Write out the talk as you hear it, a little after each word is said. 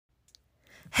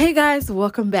Hey guys,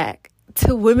 welcome back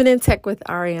to Women in Tech with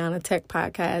Ariana Tech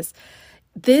Podcast.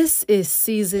 This is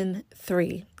season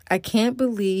 3. I can't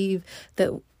believe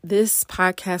that this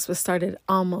podcast was started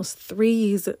almost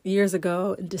 3 years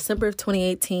ago in December of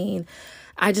 2018.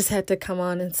 I just had to come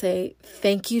on and say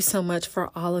thank you so much for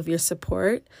all of your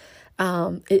support.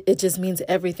 It just means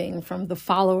everything from the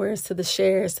followers to the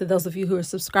shares to those of you who are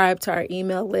subscribed to our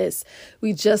email list.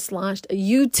 We just launched a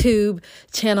YouTube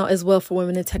channel as well for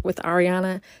Women in Tech with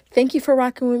Ariana. Thank you for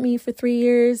rocking with me for 3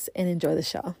 years and enjoy the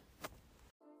show.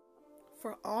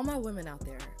 For all my women out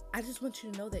there, I just want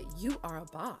you to know that you are a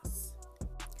boss.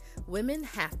 Women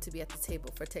have to be at the table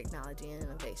for technology and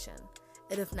innovation.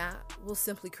 And if not, we'll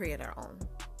simply create our own.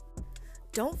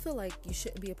 Don't feel like you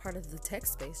shouldn't be a part of the tech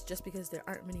space just because there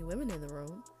aren't many women in the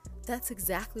room. That's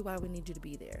exactly why we need you to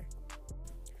be there.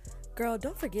 Girl,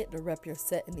 don't forget to rep your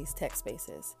set in these tech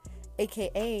spaces,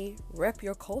 aka rep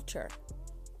your culture.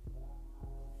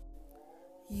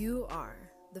 You are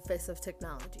the face of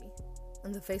technology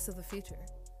and the face of the future.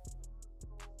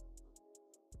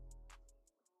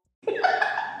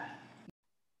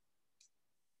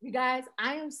 You guys,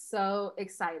 I am so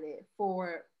excited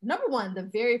for, number one, the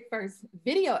very first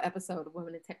video episode of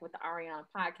Women in Tech with the Ariana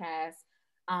podcast.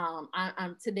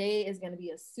 Today is going to be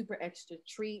a super extra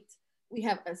treat. We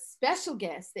have a special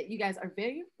guest that you guys are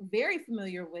very, very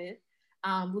familiar with,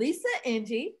 Lisa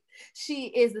Ng. She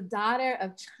is the daughter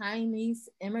of Chinese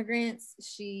immigrants.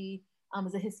 She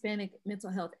is a Hispanic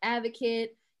mental health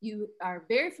advocate. You are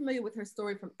very familiar with her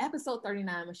story from episode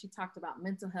 39 when she talked about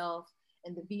mental health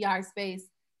in the VR space.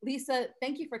 Lisa,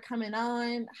 thank you for coming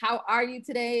on. How are you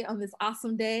today on this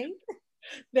awesome day?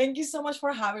 Thank you so much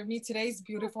for having me. Today is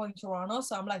beautiful in Toronto,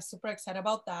 so I'm like super excited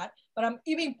about that. But I'm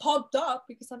even pumped up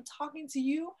because I'm talking to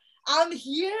you. I'm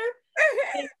here.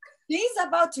 Things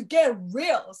about to get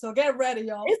real, so get ready,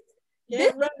 y'all.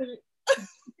 Get ready.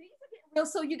 Real.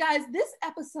 So you guys, this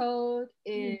episode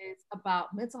is about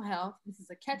mental health. This is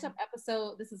a catch-up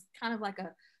episode. This is kind of like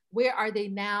a where are they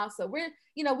now? So we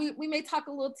may talk a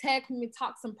little tech, we may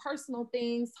talk some personal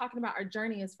things, talking about our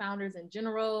journey as founders in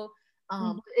general.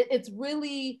 It's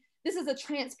really, this is a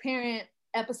transparent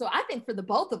episode, I think, for the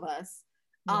both of us,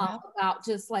 about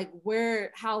just like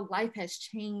how life has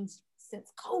changed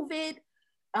since COVID,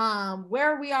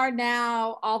 where we are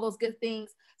now, all those good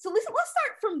things. So Lisa, let's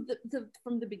start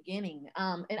from the beginning.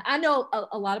 And I know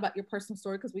a lot about your personal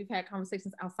story because we've had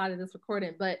conversations outside of this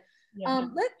recording, but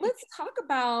let's talk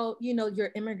about,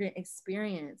 your immigrant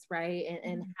experience, right?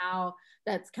 And how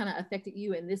that's kind of affected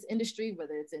you in this industry,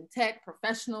 whether it's in tech,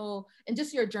 professional, and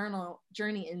just your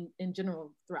journey in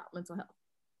general throughout mental health.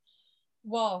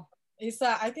 Well,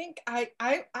 I think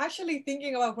I actually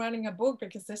thinking about writing a book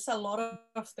because there's a lot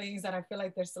of things that I feel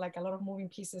like there's like a lot of moving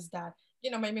pieces that,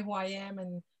 made me who I am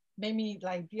and made me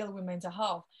like deal with mental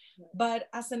health. But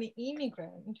as an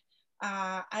immigrant,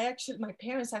 my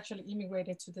parents actually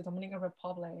immigrated to the Dominican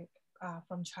Republic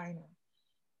from China.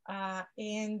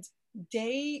 And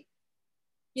they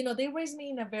raised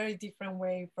me in a very different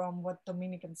way from what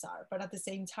Dominicans are. But at the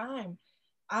same time,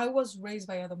 I was raised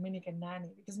by a Dominican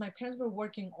nanny because my parents were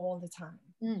working all the time.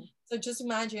 So just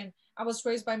imagine, I was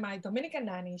raised by my Dominican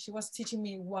nanny. She was teaching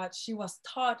me what she was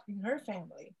taught in her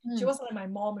family. She was like my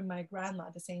mom and my grandma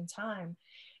at the same time.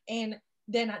 And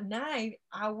then at night,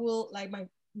 my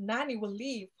nanny will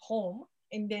leave home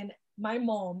and then my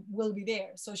mom will be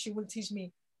there. So she will teach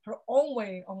me her own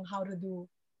way on how to do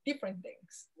different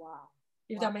things. Wow.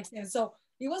 If that makes sense. So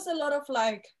it was a lot of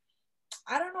like,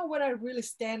 I don't know where I really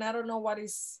stand. I don't know what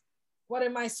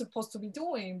am I supposed to be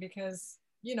doing because,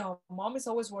 mom is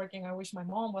always working. I wish my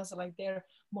mom was like there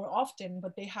more often,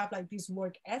 but they have like this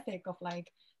work ethic of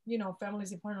like, family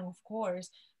is important, of course,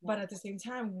 but at the same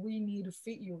time, we need to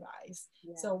feed you guys.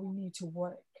 So we need to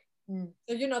work.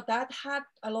 So, that had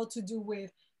a lot to do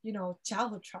with,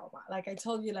 childhood trauma. Like I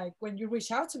told you, like when you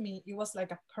reached out to me, it was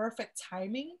like a perfect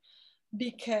timing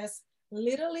because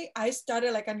literally I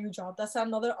started like a new job. That's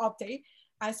another update.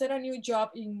 I started a new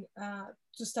job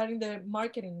to starting the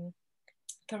marketing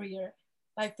career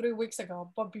like 3 weeks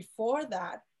ago. But before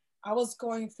that, I was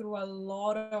going through a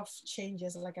lot of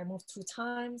changes. Like I moved 2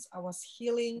 times. I was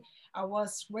healing. I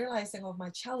was realizing of my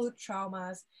childhood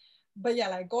traumas. But yeah,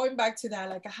 like going back to that,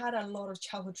 like I had a lot of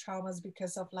childhood traumas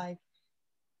because of like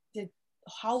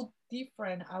how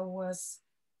different I was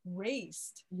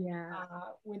raised.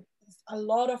 With a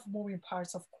lot of moving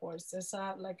parts, of course. There's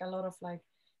like a lot of like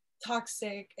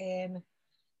toxic and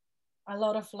a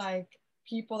lot of like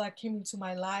people that came into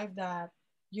my life that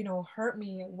hurt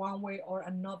me one way or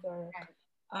another.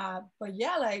 But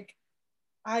yeah, like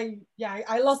I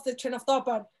lost the train of thought,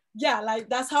 but yeah, like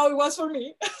that's how it was for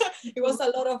me. It was a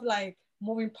lot of like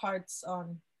moving parts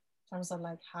on terms of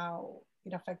like how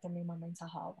it affected me, my mental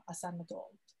health as an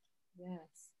adult. Yes.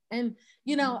 And,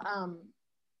 you know,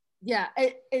 yeah,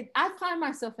 I find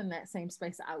myself in that same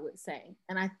space, I would say.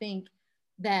 And I think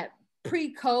that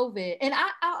pre-COVID, and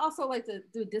I also like to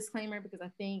do a disclaimer because I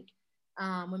think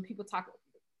when people talk,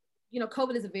 you know,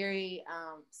 COVID is a very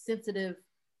sensitive,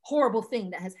 horrible thing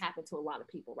that has happened to a lot of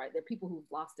people, right? There are people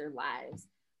who've lost their lives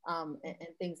and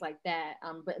things like that.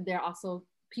 But there are also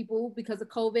people, because of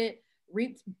COVID,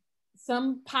 reaped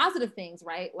some positive things,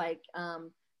 right? Like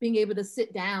being able to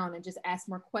sit down and just ask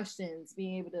more questions,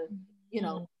 being able to, you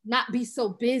know, not be so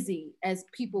busy as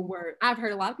people were. I've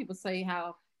heard a lot of people say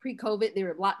how pre-COVID they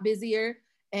were a lot busier,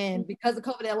 and because of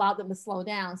COVID, it allowed them to slow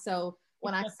down. So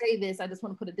when I say this, I just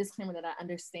want to put a disclaimer that I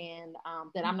understand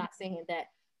that I'm not saying that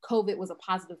COVID was a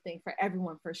positive thing for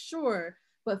everyone for sure.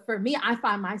 But for me, I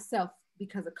find myself,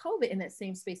 because of COVID, in that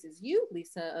same space as you,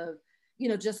 Lisa, of, you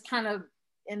know, just kind of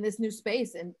in this new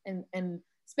space and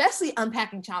especially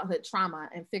unpacking childhood trauma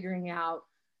and figuring out,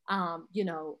 you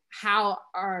know, how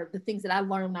are the things that I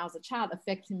learned when I was a child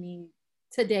affecting me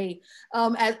today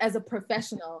as a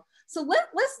professional. So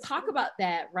let's talk about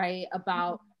that, right?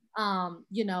 About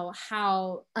you know,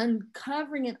 how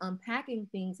uncovering and unpacking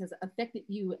things has affected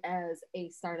you as a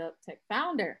startup tech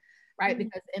founder, right?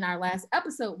 Because in our last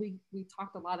episode, we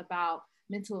talked a lot about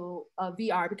mental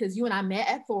VR, because you and I met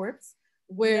at Forbes,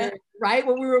 where right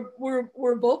when we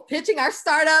were both pitching our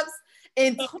startups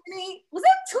in 20, was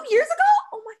that 2 years ago?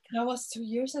 Oh my God, that was 2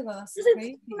 years ago. That's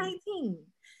crazy. 2019.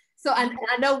 So I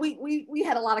know we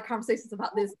had a lot of conversations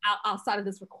about this outside of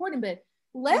this recording, but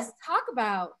let's talk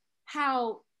about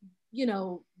how, you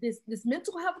know, this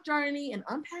mental health journey and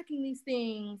unpacking these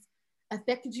things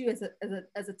affected you as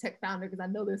a tech founder, because I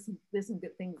know there's some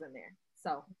good things in there.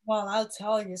 So, well, I'll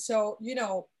tell you. So, you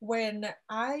know, when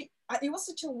I it was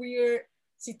such a weird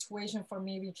situation for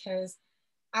me, because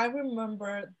I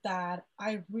remember that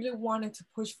I really wanted to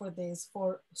push for this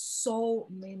for so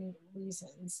many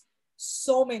reasons.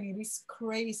 So many, it's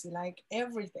crazy, like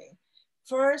everything.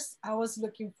 First, I was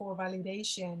looking for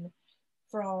validation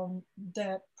from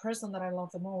the person that I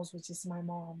love the most, which is my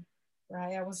mom,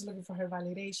 right? I was looking for her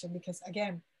validation because,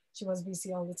 again, she was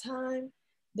busy all the time.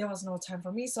 There was no time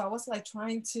for me. So I was like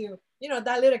trying to, you know,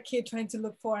 that little kid trying to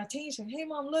look for attention. Hey,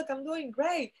 mom, look, I'm doing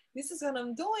great. This is what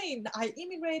I'm doing. I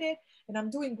immigrated and I'm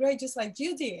doing great just like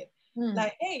you did.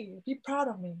 Like, hey, be proud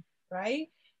of me, right?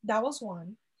 That was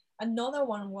one. Another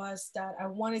one was that I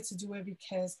wanted to do it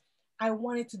because I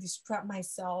wanted to distract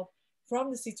myself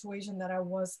from the situation that I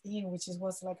was in, which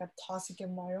was like a toxic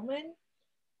environment.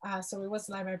 So it was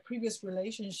like my previous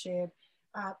relationship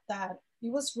that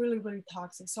it was really, really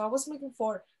toxic. So I was looking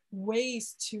for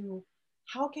ways to,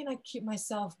 how can I keep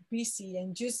myself busy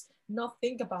and just not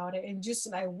think about it and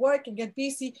just like work and get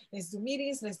busy. Let's do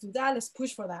meetings, let's do that, let's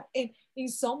push for that. And in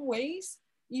some ways,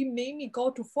 it made me go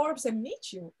to Forbes and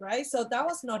meet you, right? So that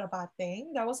was not a bad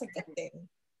thing. That was a good thing.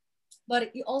 But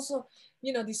it also,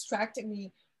 you know, distracted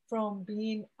me from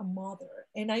being a mother.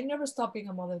 And I never stopped being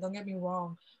a mother, don't get me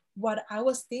wrong. What I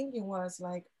was thinking was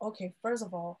like, okay, first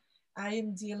of all, I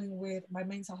am dealing with my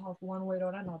mental health one way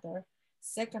or another.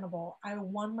 Second of all, I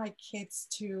want my kids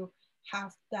to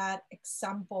have that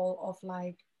example of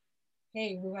like,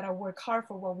 hey, we gotta work hard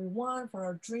for what we want, for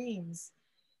our dreams.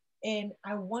 And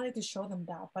I wanted to show them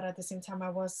that, but at the same time, I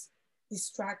was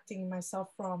distracting myself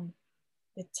from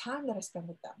the time that I spent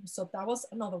with them. So that was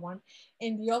another one.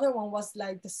 And the other one was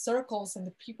like the circles and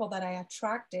the people that I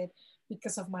attracted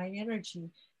because of my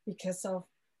energy, because of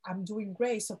I'm doing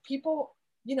great. So people,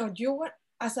 you know,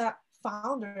 as a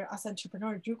founder, as an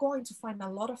entrepreneur, you're going to find a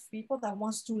lot of people that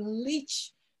wants to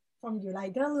leech from you.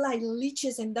 Like they're like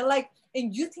leeches and they're like,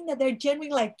 and you think that they're genuine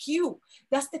like you.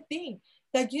 That's the thing.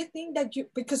 That you think that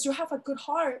because you have a good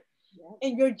heart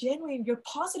and you're genuine, you're a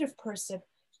positive person,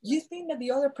 you think that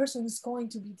the other person is going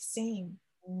to be the same.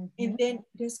 And then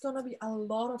there's going to be a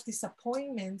lot of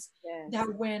disappointments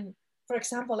that when, for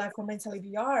example, like for Mentally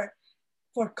VR,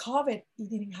 for COVID, it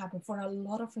didn't happen. For a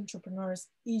lot of entrepreneurs,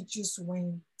 it just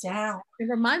went down. And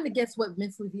remind me, guess what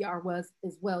Mentally VR was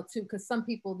as well, too, because some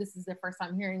people, this is their first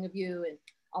time hearing of you and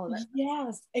all of that.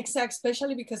 Yes, exactly.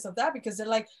 Especially because of that, because they're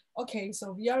like, okay,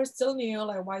 so VR is still new.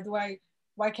 Like,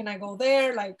 why can I go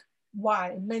there? Like,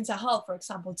 why? Mental health, for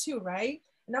example, too, right?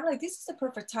 And I'm like, this is the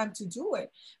perfect time to do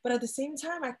it. But at the same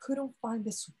time, I couldn't find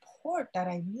the support that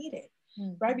I needed,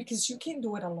 right? Because you can't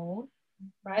do it alone,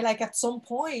 right? Like at some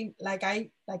point, I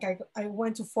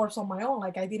went to Forbes on my own.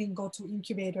 Like I didn't go to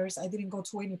incubators. I didn't go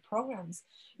to any programs.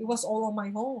 It was all on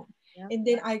my own. Yeah. And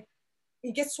then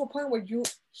it gets to a point where you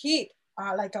hit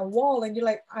like a wall and you're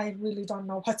like, I really don't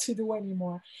know what to do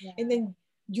anymore. Yeah. And then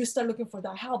you start looking for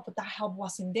that help, but that help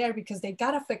wasn't there because they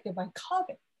got affected by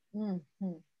COVID.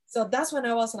 Mm-hmm. So that's when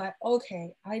I was like,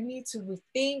 okay, I need to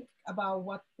rethink about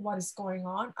what is going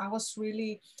on. I was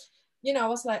really, I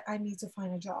was like, I need to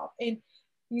find a job. And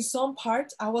in some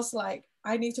parts, I was like,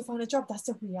 I need to find a job. That's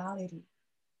the reality.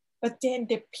 But then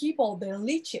the people, the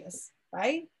leeches,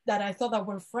 right, that I thought that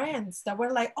were friends, that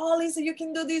were like, oh, Lisa, you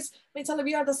can do this mental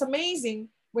VR, that's amazing.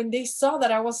 When they saw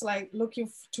that I was like looking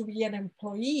to be an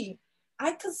employee,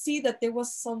 I could see that there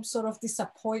was some sort of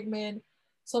disappointment,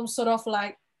 some sort of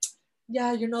like,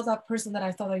 yeah, you're not that person that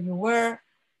I thought that you were,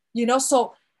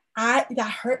 so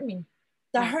that hurt me.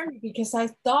 That hurt me because I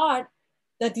thought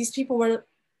that these people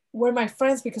were my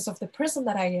friends because of the person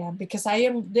that I am, because I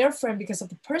am their friend because of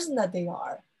the person that they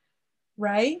are,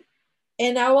 right?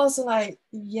 And I was like,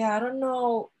 yeah, I don't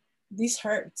know, this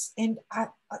hurts. And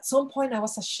at some point I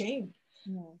was ashamed.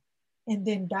 Yeah. And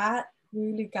then that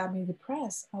really got me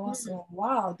depressed. I was like,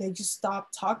 wow, they just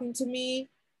stopped talking to me.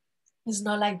 It's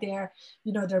not like they're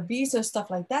busy or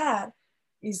stuff like that.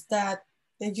 Is that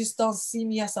they just don't see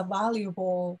me as a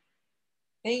valuable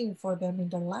thing for them in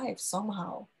their life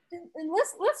somehow. And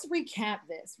let's recap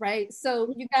this, right?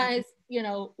 So you guys,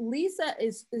 Lisa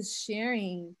is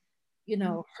sharing,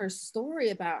 her story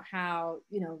about how,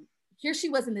 here she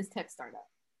was in this tech startup,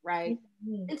 right?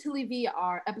 Mm-hmm. Mentally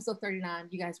VR, episode 39.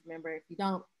 You guys remember? If you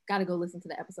don't, gotta go listen to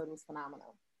the episode. It was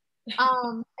phenomenal.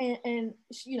 And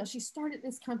she started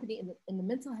this company in the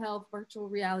mental health virtual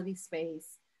reality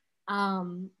space.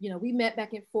 We met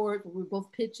back and forth. We were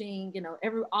both pitching.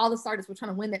 All the startups were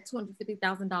trying to win that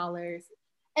 $250,000.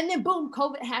 And then boom,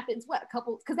 COVID happens.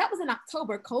 Because that was in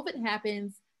October. COVID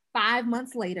happens 5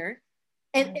 months later,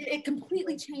 and it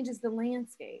completely changes the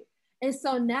landscape. And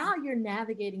so now you're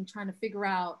navigating, trying to figure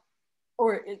out,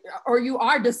 or you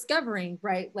are discovering,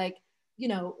 right? Like,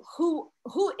 who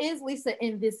is Lisa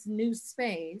in this new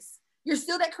space? You're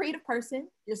still that creative person.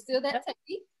 You're still that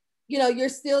techie. You're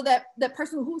still that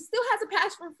person who still has a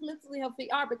passion for mentally healthy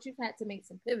art, but you've had to make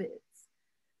some pivots.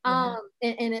 Yeah.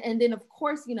 And then of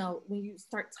course, when you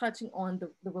start touching on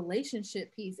the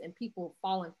relationship piece and people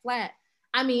falling flat,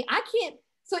 I mean, I can't.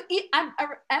 So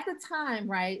at the time,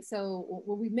 right? So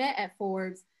when we met at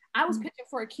Forbes, I was pitching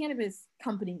for a cannabis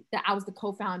company that I was the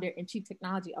co-founder and chief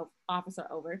technology officer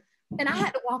over. And I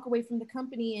had to walk away from the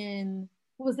company in,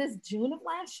 what was this, June of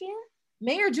last year?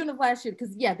 May or June of last year?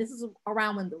 Because yeah, this is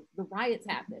around when the riots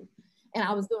happened. And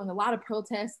I was doing a lot of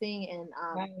protesting and,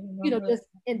 just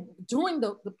and during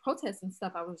the protests and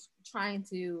stuff, I was trying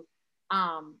to,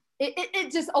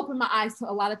 it just opened my eyes to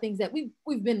a lot of things that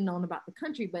we've been known about the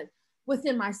country, but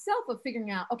within myself of figuring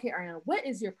out, okay, Ariana, what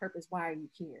is your purpose? Why are you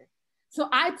here? So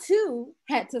I too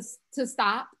had to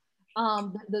stop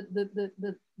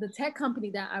the tech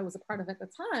company that I was a part of at the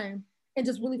time and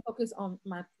just really focus on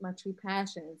my true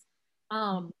passions.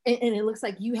 And it looks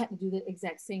like you had to do the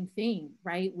exact same thing,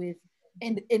 right?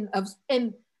 And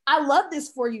I love this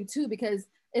for you too, because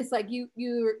it's like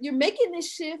you're making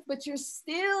this shift, but you're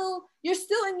still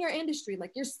in your industry,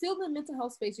 like you're still in the mental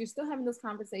health space, you're still having those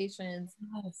conversations.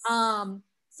 Yes.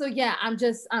 So yeah, I'm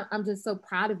just so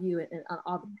proud of you and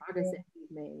all the progress that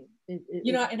you've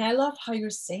made. And I love how you're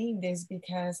saying this,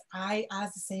 because I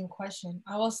asked the same question.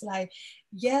 I was like,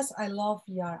 yes, I love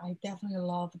VR. I definitely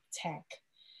love tech.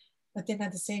 But then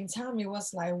at the same time, it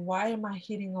was like, why am I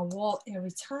hitting a wall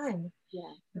every time?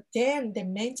 Yeah. But then the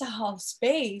mental health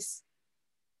space,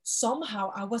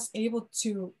 somehow I was able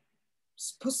to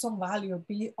put some value,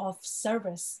 be of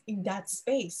service in that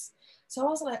space. So I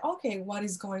was like, okay, what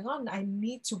is going on? I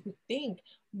need to rethink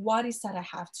what is that I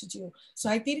have to do. So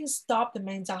I didn't stop the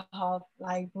mental health,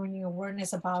 like bringing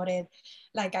awareness about it.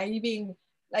 Like I even,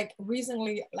 like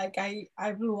recently, like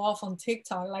I blew off on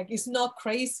TikTok. Like it's not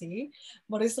crazy,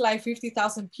 but it's like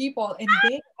 50,000 people. And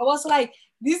then I was like,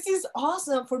 this is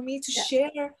awesome for me to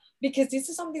share, because this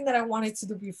is something that I wanted to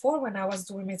do before when I was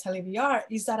doing Mentally VR,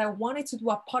 is that I wanted to do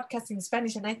a podcast in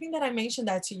Spanish. And I think that I mentioned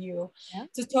that to you,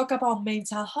 to talk about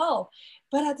mental health.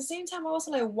 But at the same time, I was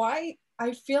like, why?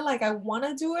 I feel like I want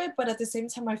to do it, but at the same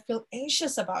time, I feel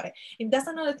anxious about it. And that's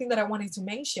another thing that I wanted to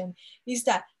mention, is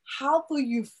that how do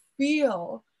you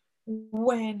feel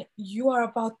when you are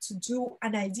about to do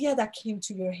an idea that came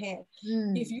to your head?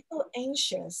 If you feel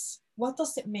anxious, what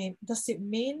does it mean? Does it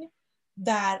mean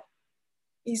that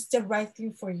is the right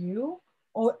thing for you,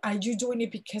 or are you doing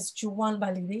it because you want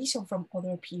validation from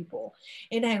other people?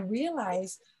 And I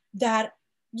realized that,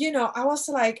 I was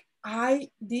like,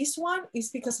 this one is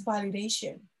because of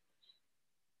validation.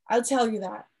 I'll tell you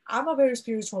that I'm a very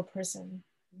spiritual person.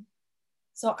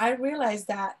 So I realized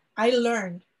that I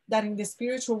learned that in the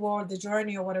spiritual world, the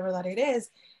journey or whatever that it is,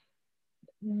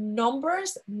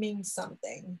 numbers mean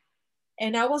something.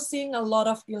 And I was seeing a lot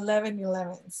of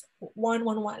 1111s,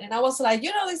 111. And I was like,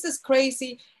 this is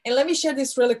crazy. And let me share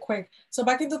this really quick. So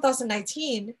back in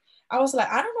 2019, I was like,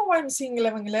 I don't know why I'm seeing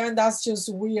 1111. That's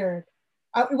just weird.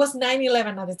 It was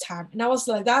 9/11 at the time. And I was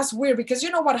like, that's weird because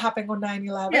you know what happened on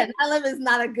 9/11? Yeah, 9/11 is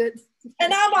not a good.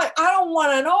 And I'm like, I don't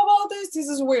want to know about this. This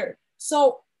is weird.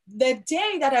 So the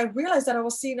day that I realized that I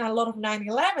was seeing a lot of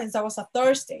 9/11s, that was a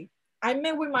Thursday. I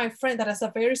met with my friend that is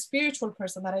a very spiritual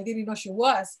person that I didn't know she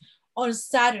was on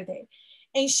Saturday.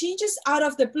 And she just out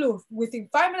of the blue, within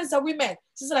 5 minutes that we met,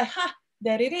 she's like,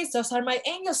 there it is. Those are my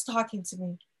angels talking to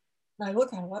me. And I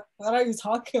look at what are you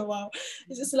talking about?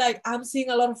 It's just like, I'm seeing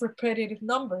a lot of repetitive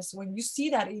numbers. When you see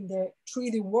that in the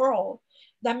 3D world,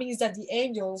 that means that the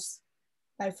angels,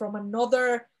 like from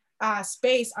another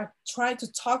space, are trying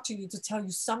to talk to you to tell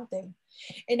you something.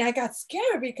 And I got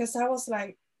scared because I was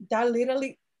like, that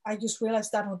literally, I just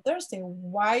realized that on Thursday.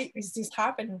 Why is this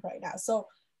happening right now? So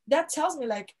that tells me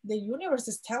like the universe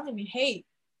is telling me, hey,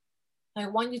 I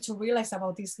want you to realize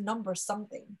about this number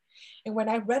something. And when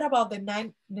I read about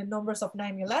the numbers of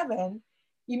 9/11,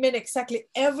 it meant exactly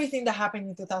everything that happened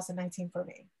in 2019 for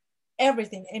me.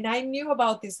 Everything. And I knew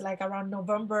about this like around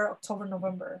November, October,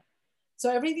 November. So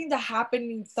everything that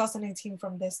happened in 2018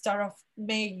 from the start of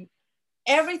May,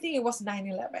 everything, it was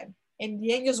 9/11. And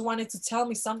the angels wanted to tell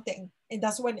me something. And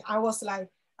that's when I was like,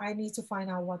 I need to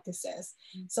find out what this is.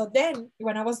 So then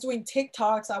when I was doing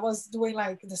TikToks, I was doing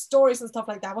like the stories and stuff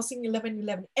like that. I was seeing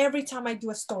 11/11 every time I do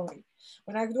a story.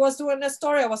 When I was doing a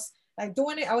story, I was like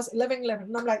doing it, I was 11/11.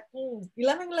 And I'm like,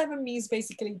 11/11 means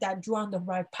basically that you're on the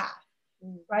right path,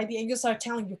 right? The angels are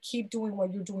telling you, keep doing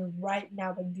what you're doing right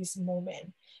now in this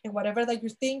moment. And whatever that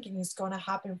you're thinking is going to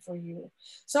happen for you.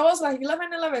 So I was like,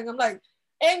 11/11. I'm like,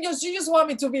 angels, you just want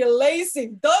me to be lazy,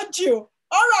 don't you?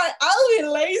 All right, I'll be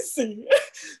lazy.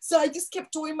 So I just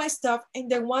kept doing my stuff.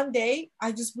 And then one day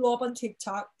I just blew up on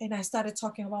TikTok and I started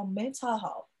talking about mental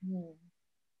health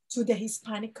to the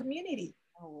Hispanic community.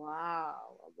 Oh, wow.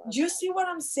 You see what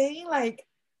I'm saying? Like,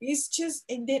 it's just,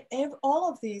 and then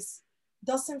all of this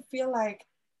doesn't feel like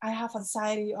I have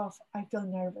anxiety of, I feel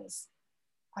nervous.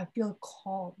 I feel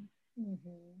calm.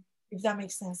 If that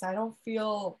makes sense. I don't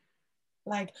feel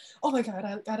like, oh my God,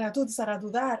 I gotta do this, I gotta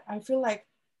do that. I feel like,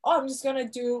 oh, I'm just gonna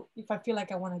do if I feel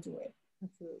like I want to do it.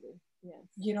 Absolutely. Yes.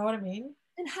 You know what I mean?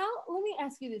 And let me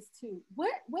ask you this too.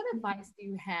 What advice do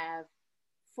you have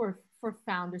for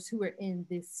founders who are in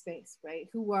this space, right?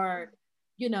 Who are,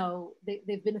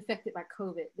 they've been affected by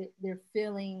COVID. They're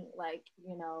feeling like,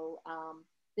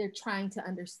 they're trying to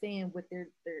understand what their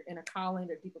inner calling,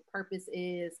 their deeper purpose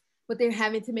is, but they're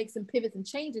having to make some pivots and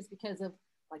changes because of,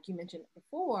 like you mentioned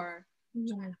before,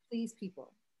 trying to please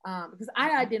people. Because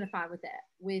I identify with that,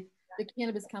 with the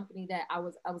cannabis company that I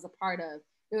was a part of.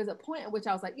 There was a point at which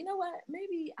I was like, you know what,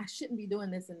 maybe I shouldn't be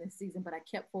doing this in this season, but I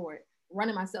kept forward,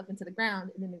 running myself into the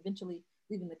ground, and then eventually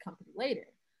leaving the company later.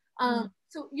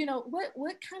 So,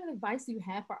 what kind of advice do you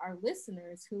have for our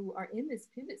listeners who are in this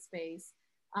pivot space?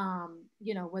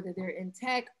 Whether they're in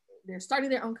tech, they're starting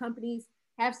their own companies,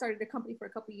 have started a company for a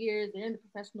couple of years, they're in the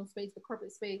professional space, the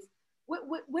corporate space.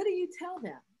 What do you tell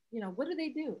them? What do they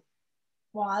do?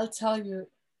 Well, I'll tell you,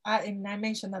 and I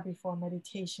mentioned that before,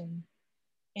 meditation.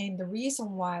 And the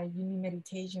reason why you need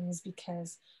meditation is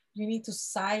because you need to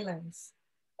silence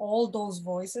all those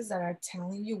voices that are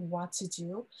telling you what to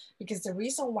do. Because the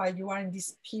reason why you are in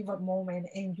this pivot moment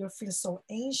and you feel so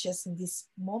anxious in this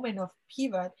moment of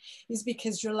pivot is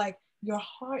because you're like, your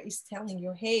heart is telling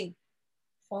you, hey,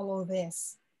 follow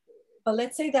this. But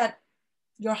let's say that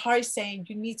your heart is saying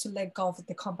you need to let go of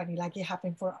the company, like it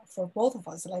happened for both of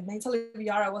us. Like mentally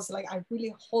VR, I was like, I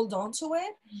really hold on to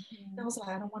it. And I was like,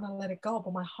 I don't want to let it go.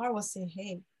 But my heart was saying,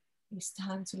 hey, it's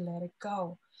time to let it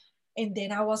go. And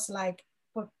then I was like,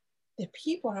 but the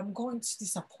people, I'm going to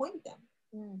disappoint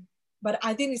them. But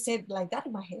I didn't say it like that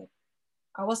in my head.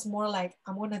 I was more like,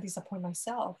 I'm going to disappoint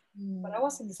myself. But I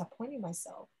wasn't disappointing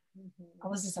myself. I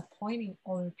was disappointing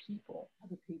other people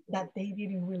that they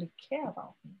didn't really care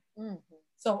about me.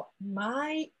 So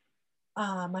my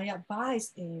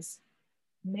advice is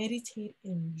meditate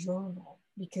and journal,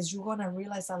 because you're gonna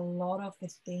realize a lot of the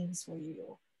things for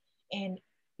you. And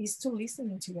it's to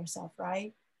listening to yourself,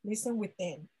 right? Listen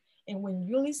within. And when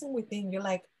you listen within, you're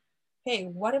like, hey,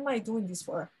 what am I doing this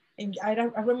for? And I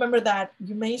remember that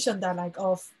you mentioned that like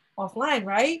offline,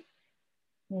 right?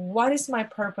 What is my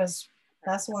purpose?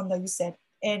 That's one that you said.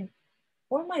 And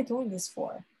what am I doing this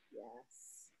for?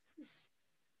 Yes.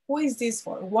 Who is this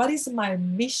for? What is my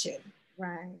mission?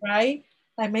 Right.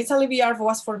 Like mentally VR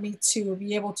was for me to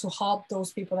be able to help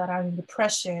those people that are in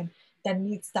depression, that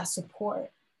needs that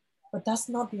support. but that's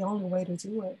not the only way to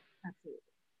do it. Absolutely.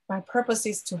 My purpose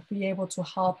is to be able to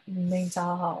help in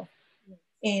mental health.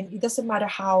 And it doesn't matter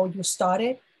how you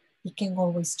started, it can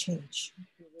always change.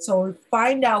 So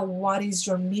find out what is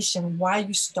your mission, why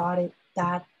you started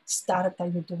that startup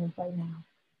that you're doing right now,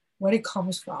 where it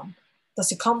comes from.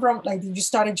 Does it come from, like, did you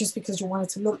start it just because you wanted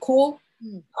to look cool?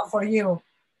 Not for you.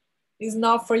 It's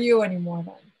not for you anymore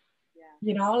then.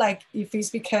 You know, like if it's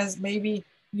because maybe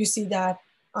you see that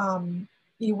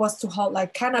it was to help,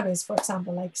 like cannabis, for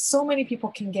example, like so many people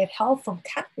can get help from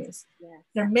cannabis.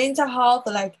 Their mental health,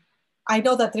 like I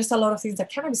know that there's a lot of things that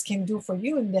cannabis can do for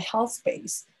you in the health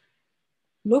space.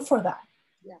 Look for that.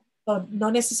 So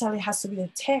not necessarily has to be the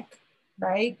tech,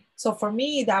 right? So for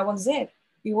me, that was it.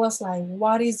 It was like,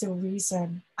 what is the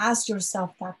reason? Ask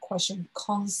yourself that question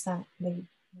constantly.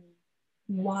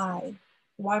 Why?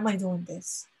 Why am I doing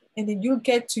this? And then you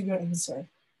get to your answer.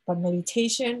 But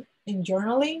meditation and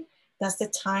journaling, that's the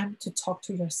time to talk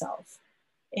to yourself.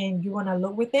 And you want to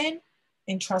look within,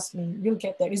 and trust me, you'll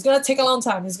get there. It's going to take a long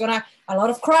time. It's going to, a lot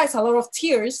of cries, a lot of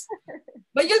tears,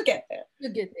 but you'll get there.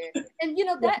 You'll get there. And you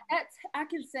know, that's, I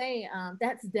can say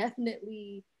that's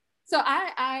definitely, so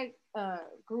I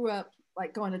grew up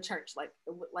like going to church, like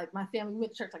my family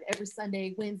went to church like every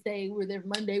Sunday, Wednesday, we were there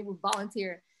Monday, we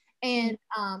volunteer. And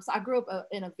so I grew up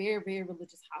in a very, very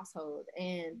religious household.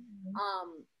 And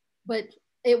but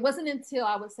it wasn't until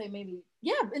I would say maybe,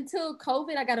 until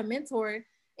COVID, I got a mentor,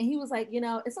 and he was like, you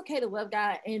know, it's okay to love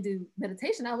God and do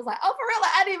meditation. I was like, oh, for real?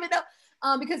 Like, I didn't even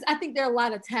know. Because I think there are a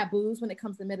lot of taboos when it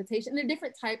comes to meditation. There are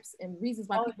different types and reasons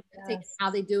why people meditate, how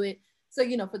they do it. So,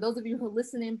 you know, for those of you who are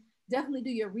listening, definitely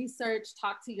do your research,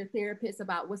 talk to your therapist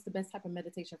about what's the best type of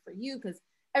meditation for you, because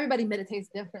everybody meditates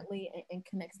differently and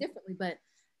connects differently. But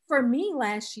for me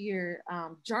last year,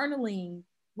 journaling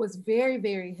was very,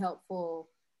 very helpful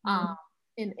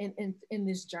in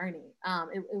this journey.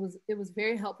 It was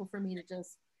very helpful for me to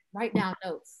just write down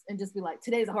notes and just be like,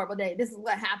 today's a horrible day. This is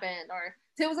what happened. Or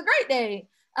today was a great day.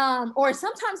 Or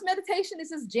sometimes meditation is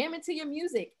just jamming to your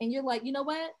music. And you're like, you know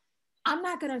what? I'm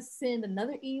not going to send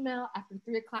another email after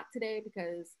 3 o'clock today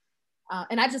because,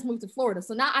 and I just moved to Florida.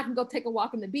 So now I can go take a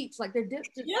walk on the beach. Like they're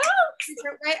different,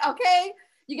 right? Okay.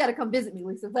 You got to come visit me,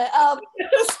 Lisa. But that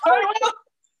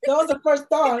was the first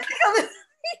thought.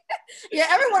 Yeah,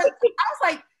 everyone. I was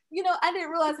like, you know, I didn't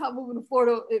realize how moving to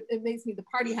Florida it makes me the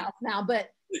party house now. But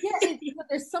yeah,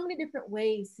 there's so many different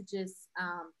ways to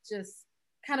just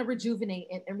kind of rejuvenate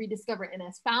and rediscover. And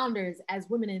as founders, as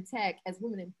women in tech, as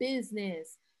women in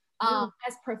business,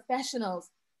 as professionals,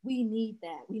 we need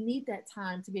that. We need that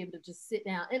time to be able to just sit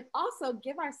down and also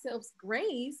give ourselves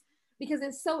grace, because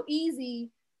it's so easy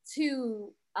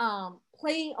to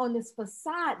play on this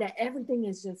facade that everything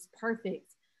is just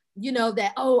perfect. You know,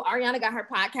 that, oh, Ariana got her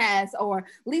podcast, or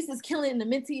Lisa's killing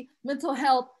the mental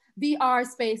health VR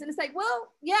space. And it's like, well,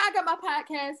 yeah, I got my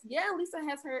podcast. Yeah, Lisa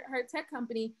has her tech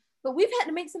company, but we've had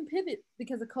to make some pivots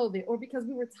because of COVID, or because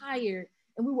we were tired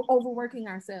and we were overworking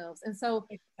ourselves. And so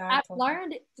I've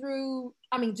learned it through,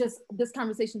 I mean, just this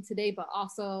conversation today, but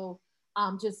also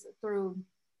just through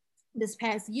this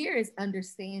past year, is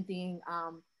understanding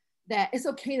that it's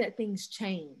okay that things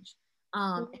change.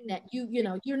 And that you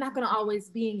know, you're not going to always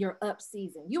be in your up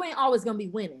season. You ain't always going to be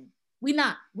winning. We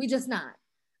just not.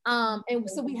 And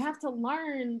so we have to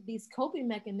learn these coping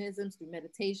mechanisms through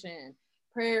meditation,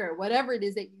 prayer, whatever it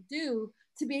is that you do,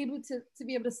 to be able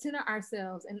to center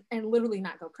ourselves and literally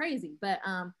not go crazy. But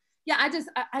yeah, I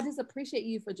just appreciate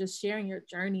you for just sharing your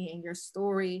journey and your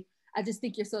story. I just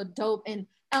think you're so dope. And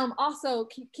also,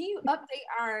 can you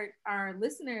update our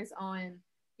listeners on,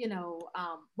 you know,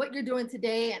 what you're doing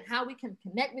today and how we can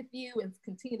connect with you and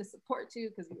continue to support you,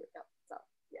 because you were dope. So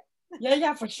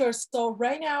yeah, for sure. So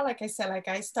right now, like I said, like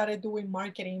I started doing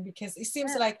marketing because it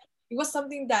seems like it was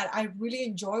something that I really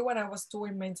enjoyed when I was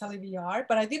doing Mentally VR,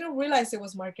 but I didn't realize it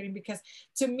was marketing, because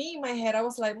to me in my head, I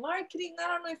was like, marketing, I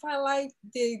don't know if I like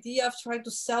the idea of trying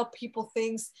to sell people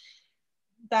things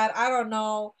that I don't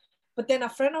know. But then a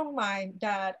friend of mine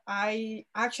that I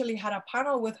actually had a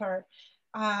panel with her,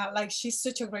 like she's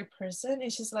such a great person,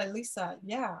 and she's like, Lisa,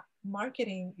 yeah,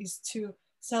 marketing is to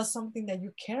sell something that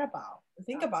you care about.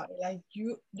 Think about it, like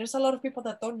there's a lot of people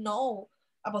that don't know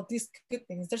about these good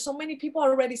things. There's so many people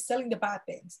already selling the bad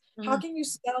things. How can you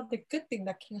sell the good thing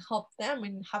that can help them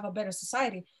and have a better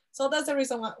society? So that's the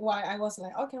reason why I was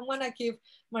like, okay, I'm gonna give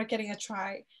marketing a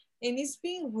try, and it's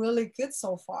been really good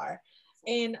so far.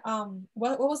 And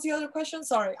what was the other question?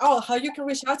 Sorry. Oh, how you can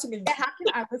reach out to me? How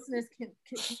can our listeners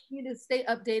continue to stay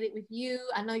updated with you?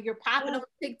 I know you're popping on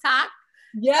TikTok.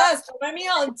 Yes, find me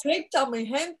on TikTok, mi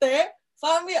gente.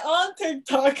 Find me on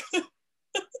TikTok.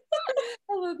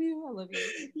 I love you. I love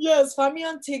you. Yes, find me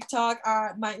on TikTok.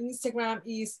 My Instagram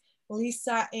is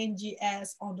Lisa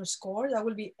NGS underscore. That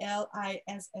will be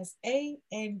LISSA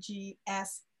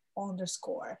NGS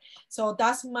underscore. So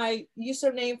that's my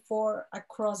username for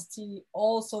across the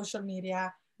all social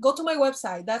media. Go to my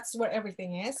website. That's where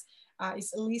everything is.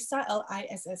 It's Lisa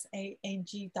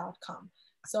LISSANG.com.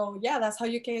 So yeah, that's how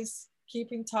you can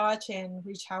keep in touch and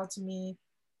reach out to me.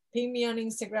 Ping me on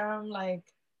Instagram, like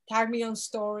tag me on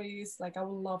stories. Like I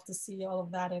would love to see all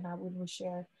of that, and I would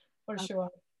share for sure.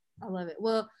 I love it.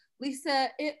 Well, Lisa,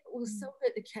 it was so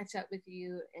good to catch up with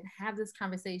you and have this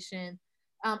conversation.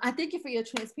 I thank you for your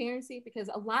transparency because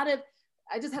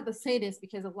I just have to say this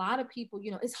because a lot of people,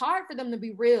 it's hard for them to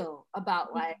be real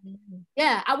about like,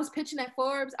 yeah, I was pitching at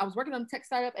Forbes, I was working on a tech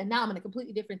startup, and now I'm in a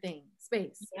completely different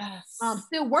space. Yes.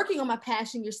 Still working on my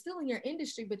passion. You're still in your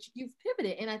industry, but you've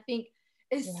pivoted. And I think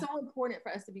it's so important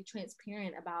for us to be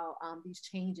transparent about these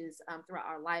changes throughout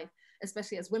our life,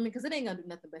 especially as women, because it ain't gonna do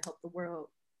nothing but help the world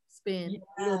spin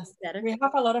a little better. We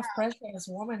have a lot of pressure as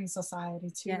women in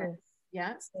society too.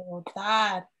 So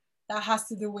that has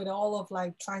to do with all of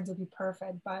like trying to be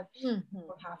perfect, but we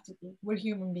don't have to be. We're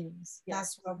human beings.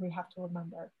 That's what we have to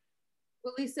remember.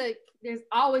 Well, Lisa, there's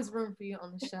always room for you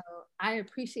on the show. I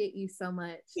appreciate you so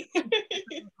much.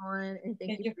 And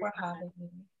thank you for having me.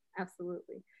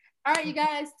 Absolutely. All right, you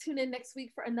guys, tune in next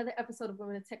week for another episode of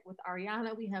Women in Tech with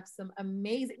Ariana. We have some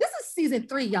amazing, this is season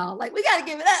 3, y'all. Like, we got to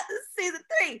give it up. This is season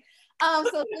 3.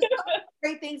 So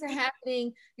great things are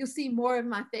happening. You'll see more of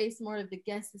my face, more of the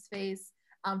guest's face.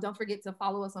 Don't forget to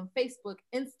follow us on Facebook,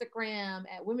 Instagram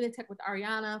at Women in Tech with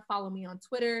Ariana. Follow me on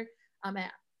Twitter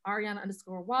at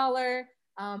Ariana_Waller.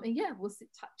 And yeah, we'll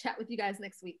chat with you guys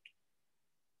next week.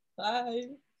 Bye.